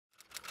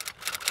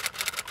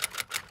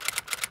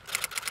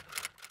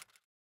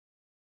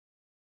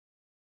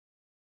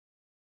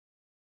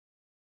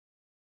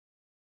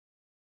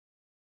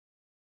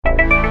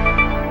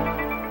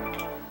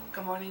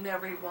morning,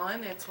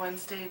 everyone. It's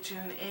Wednesday,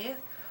 June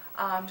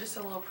 8th. Just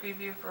a little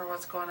preview for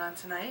what's going on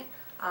tonight.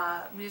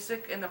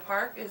 Music in the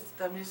Park is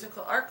the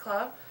Musical Art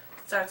Club.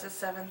 It starts at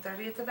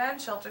 7:30 at the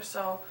band shelter,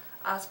 so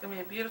it's going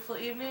to be a beautiful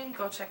evening.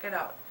 Go check it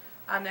out.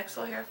 Next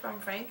we'll hear from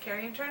Frank,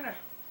 Carrie, and Turner.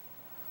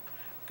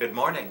 Good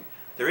morning.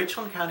 The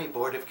Richland County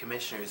Board of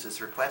Commissioners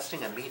is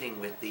requesting a meeting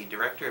with the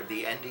Director of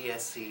the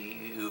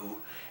NDSU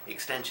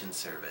Extension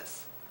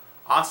Service.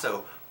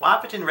 Also,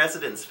 Wahpeton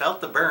residents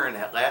felt the burn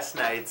at last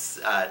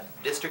night's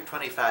District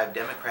 25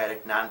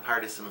 Democratic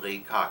Nonpartisan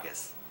League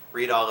caucus.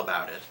 Read all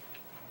about it.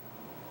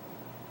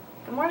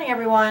 Good morning,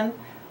 everyone.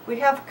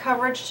 We have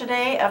coverage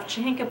today of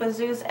Chahinkapa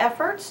Zoo's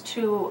efforts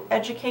to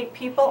educate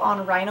people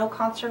on rhino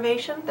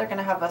conservation. They're going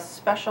to have a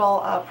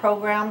special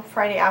program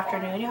Friday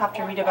afternoon. You'll have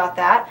to read about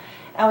that.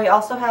 And we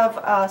also have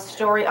a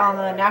story on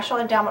the National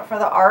Endowment for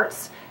the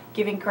Arts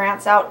giving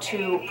grants out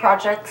to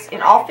projects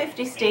in all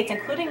 50 states,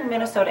 including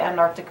Minnesota and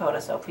North Dakota,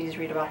 so please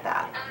read about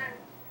that.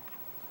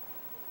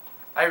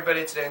 Hi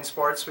everybody, today in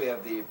sports we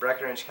have the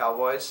Breckenridge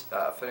Cowboys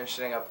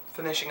finishing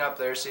up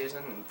their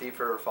season in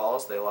Thief River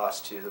Falls. They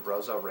lost to the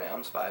Roseau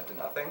Rams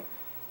 5-0.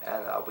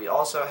 And we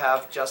also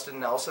have Justin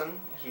Nelson.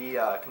 He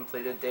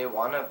completed day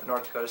 1 of the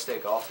North Dakota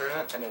State Golf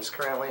Tournament and is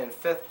currently in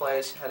 5th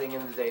place heading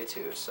into day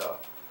 2. So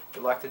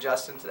good luck to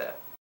Justin today.